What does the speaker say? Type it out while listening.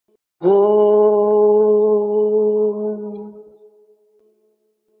ॐ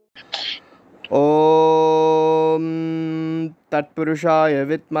तत्पुरुषाय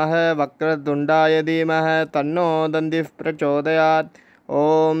विद्महे वक्रतुण्डाय धीमहि तन्नो दन्तिः प्रचोदयात्।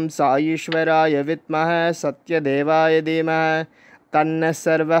 ॐ साईश्वराय विद्महे सत्यदेवाय धीमहि तन्नः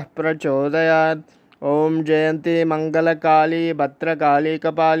सर्वः प्रचोदयात्। ॐ जयन्ती मङ्गलकाली भद्रकाली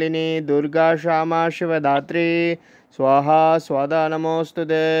कपालिनी दुर्गा क्षमा शिवदात्री स्वाहा स्वदा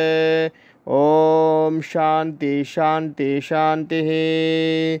नमोऽस्तुते। ॐ शान्ति शान्ति शान्तिः।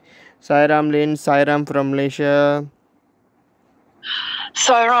 Sairam Lin, Sairam from Malaysia.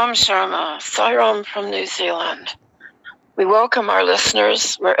 Sairam Sharma, Sairam from New Zealand. We welcome our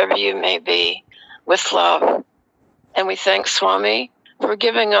listeners wherever you may be with love. And we thank Swami for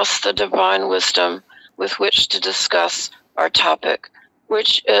giving us the divine wisdom with which to discuss our topic,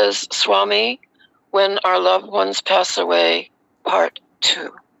 which is Swami, When Our Loved Ones Pass Away, Part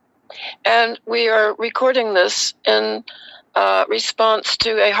 2. And we are recording this in response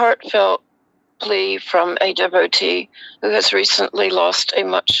to a heartfelt plea from a devotee who has recently lost a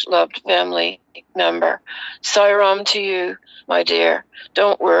much-loved family member. Sairam to you, my dear.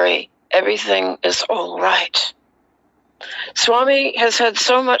 Don't worry. Everything is all right. Swami has had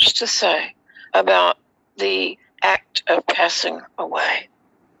so much to say about the act of passing away.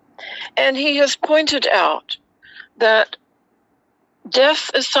 And he has pointed out that death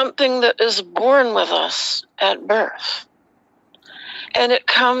is something that is born with us at birth. And it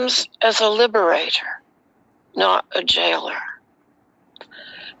comes as a liberator, not a jailer.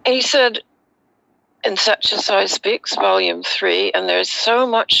 And he said in Sathya Speaks, Volume 3, and there's so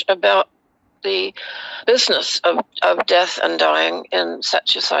much about the business of death and dying in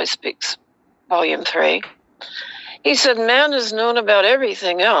Sathya Speaks, Volume 3. He said, man has known about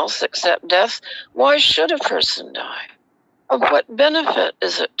everything else except death. Why should a person die? Of what benefit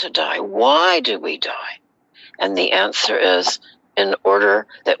is it to die? Why do we die? And the answer is, in order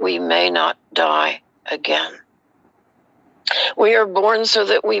that we may not die again. We are born so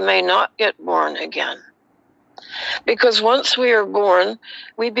that we may not get born again. Because once we are born,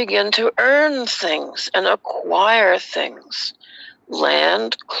 we begin to earn things and acquire things.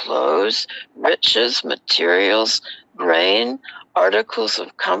 Land, clothes, riches, materials, grain, articles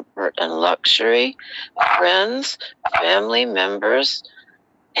of comfort and luxury, friends, family members,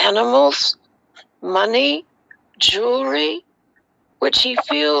 animals, money, jewelry, which he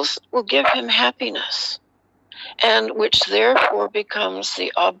feels will give him happiness, and which therefore becomes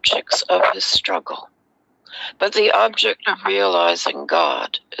the objects of his struggle. But the object of realizing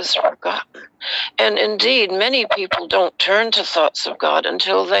God is forgotten. And indeed, many people don't turn to thoughts of God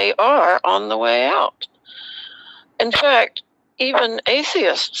until they are on the way out. In fact, even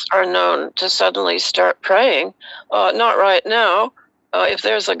atheists are known to suddenly start praying, not right now. If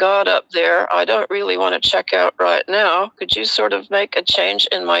there's a God up there, I don't really want to check out right now. Could you sort of make a change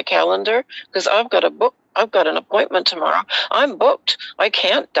in my calendar? Because I've got an appointment tomorrow. I'm booked. I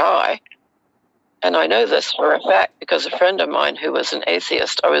can't die. And I know this for a fact because a friend of mine who was an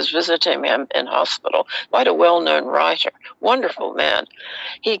atheist, I was visiting him in hospital, quite a well-known writer, wonderful man.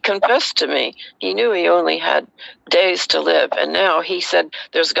 He confessed to me, he knew he only had days to live, and now he said,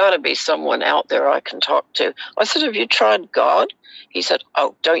 there's got to be someone out there I can talk to. I said, have you tried God? He said,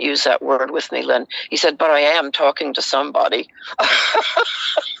 oh, don't use that word with me, Lynn. He said, but I am talking to somebody.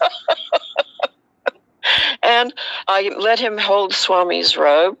 And I let him hold Swami's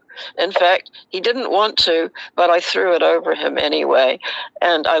robe. In fact, he didn't want to, but I threw it over him anyway.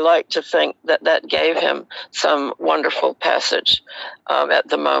 And I like to think that that gave him some wonderful passage at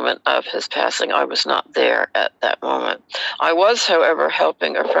the moment of his passing. I was not there at that moment. I was, however,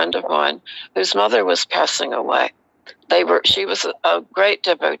 helping a friend of mine whose mother was passing away. She was a great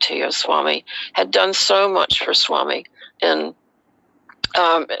devotee of Swami, had done so much for Swami in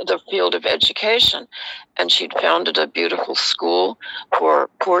the field of education, and she'd founded a beautiful school for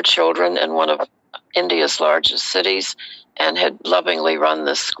poor children in one of India's largest cities and had lovingly run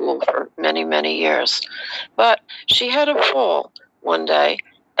this school for many, many years. But she had a fall one day,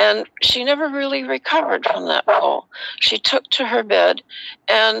 and she never really recovered from that fall. She took to her bed,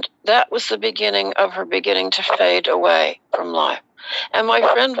 and that was the beginning of her beginning to fade away from life. And my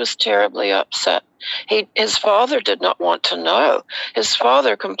friend was terribly upset. His father did not want to know. His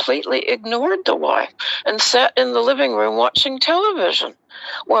father completely ignored the wife and sat in the living room watching television.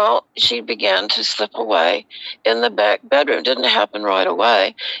 Well, she began to slip away in the back bedroom. Didn't happen right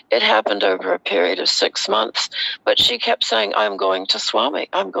away. It happened over a period of 6 months. But she kept saying, I'm going to Swami.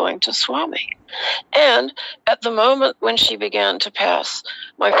 I'm going to Swami. And at the moment when she began to pass,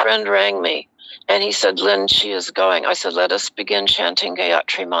 my friend rang me And he said, Lynn, she is going. I said, let us begin chanting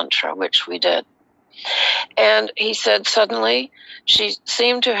Gayatri Mantra, which we did. And he said, suddenly she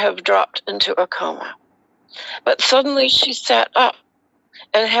seemed to have dropped into a coma. But suddenly she sat up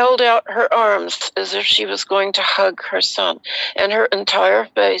and held out her arms as if she was going to hug her son. And her entire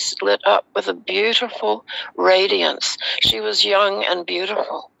face lit up with a beautiful radiance. She was young and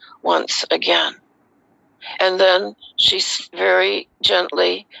beautiful once again. And then she very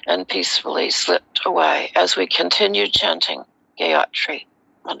gently and peacefully slipped away as we continued chanting Gayatri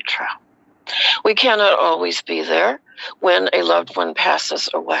Mantra. We cannot always be there when a loved one passes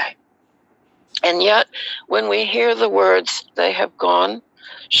away. And yet, when we hear the words, they have gone,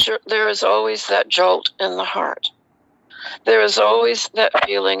 sure, there is always that jolt in the heart. There is always that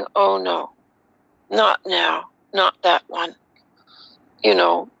feeling, oh no, not now, not that one. You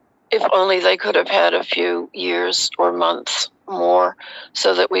know, if only they could have had a few years or months more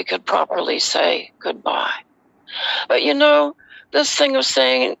so that we could properly say goodbye. But you know, this thing of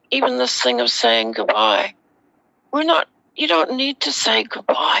saying goodbye, you don't need to say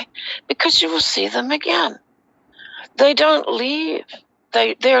goodbye because you will see them again. They don't leave.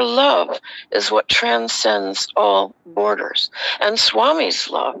 Their love is what transcends all borders. And Swami's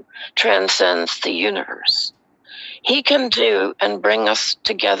love transcends the universe. He can do and bring us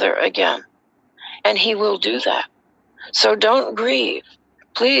together again. And he will do that. So don't grieve.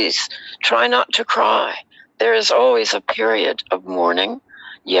 Please try not to cry. There is always a period of mourning,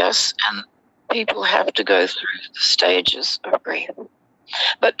 yes, and people have to go through the stages of grief.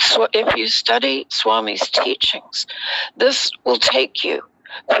 But if you study Swami's teachings, this will take you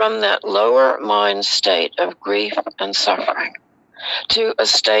from that lower mind state of grief and suffering to a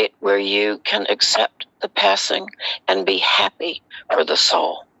state where you can accept the passing and be happy for the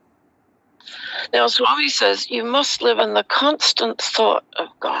soul. Now, Swami says you must live in the constant thought of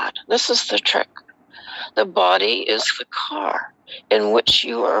God. This is the trick. The body is the car in which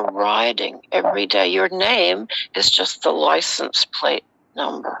you are riding every day. Your name is just the license plate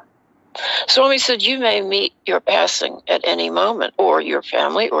number. Swami said you may meet your passing at any moment, or your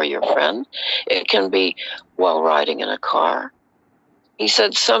family or your friend. It can be while riding in a car. He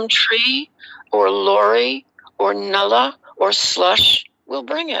said some tree or lorry or nullah or slush will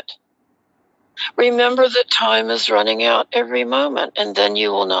bring it. Remember that time is running out every moment, and then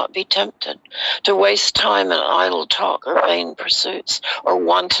you will not be tempted to waste time in idle talk or vain pursuits or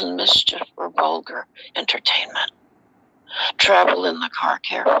wanton mischief or vulgar entertainment. Travel in the car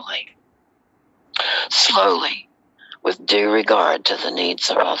carefully, slowly, with due regard to the needs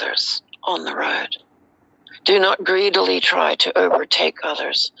of others on the road. Do not greedily try to overtake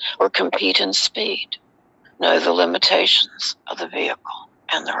others or compete in speed. Know the limitations of the vehicle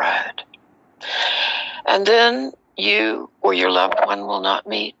and the road. And then you or your loved one will not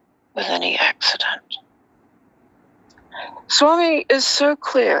meet with any accident. Swami is so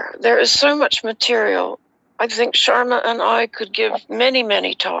clear. There is so much material. I think Sharma and I could give many,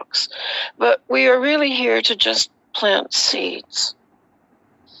 many talks, but we are really here to just plant seeds.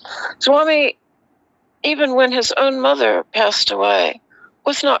 Swami, even when his own mother passed away,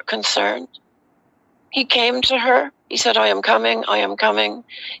 was not concerned. He came to her. He said, I am coming, I am coming.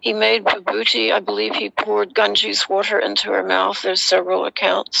 He made vibhuti. I believe he poured Ganges water into her mouth. There's several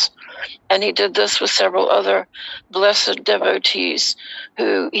accounts. And he did this with several other blessed devotees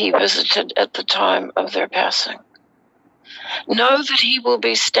who he visited at the time of their passing. Know that he will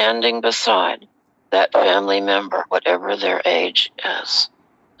be standing beside that family member, whatever their age is.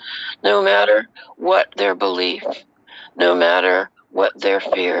 No matter what their belief, no matter what their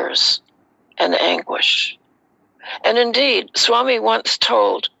fears and anguish. And indeed, Swami once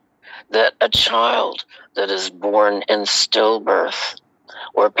told that a child that is born in stillbirth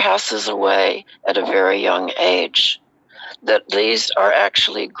or passes away at a very young age, that these are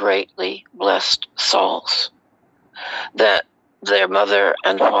actually greatly blessed souls, that their mother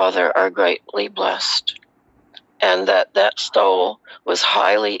and father are greatly blessed, and that that soul was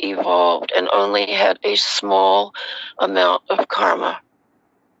highly evolved and only had a small amount of karma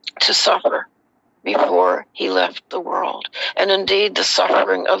to suffer before he left the world. And indeed, the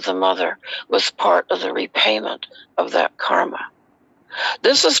suffering of the mother was part of the repayment of that karma.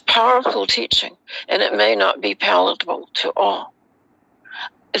 This is powerful teaching, and it may not be palatable to all.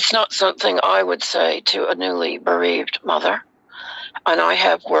 It's not something I would say to a newly bereaved mother, and I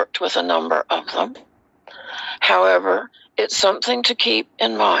have worked with a number of them. However, it's something to keep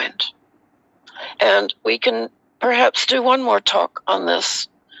in mind. And we can perhaps do one more talk on this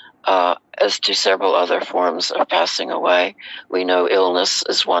as to several other forms of passing away. We know illness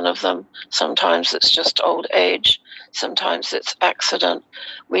is one of them. Sometimes it's just old age. Sometimes it's accident.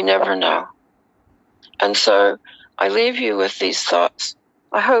 We never know. And so I leave you with these thoughts.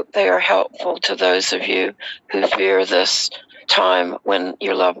 I hope they are helpful to those of you who fear this time when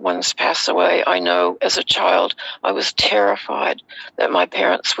your loved ones pass away. I know as a child, I was terrified that my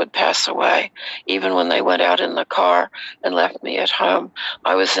parents would pass away. Even when they went out in the car and left me at home,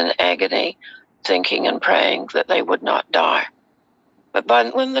 I was in agony, thinking and praying that they would not die. But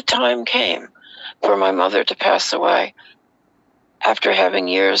when the time came for my mother to pass away, after having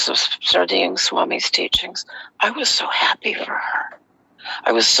years of studying Swami's teachings, I was so happy for her.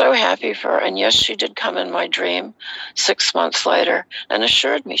 I was so happy for her. And yes, she did come in my dream 6 months later and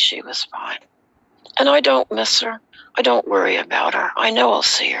assured me she was fine. And I don't miss her. I don't worry about her. I know I'll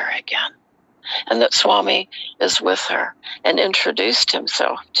see her again. And that Swami is with her and introduced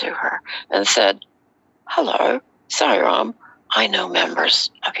himself to her and said, "Hello, Sai Ram. I know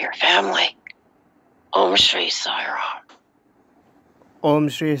members of your family. Om Shri Sai Ram." Om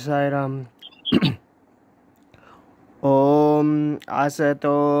Shri Sai Ram. Om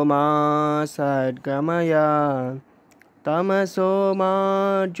Asato Ma Sadgamaya Tamaso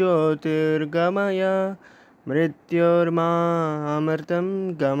Ma Jyotirgamaya Mrityorma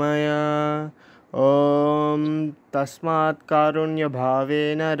Amritam Gamaya. Om Tasmat Karunya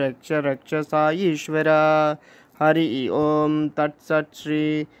Bhavena Raksha Raksha Saishvara. Hari Om Tat Sat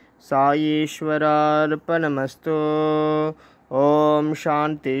Shri Saishvara Arpanamastu. Om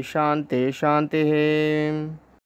Shanti Shanti Shanti.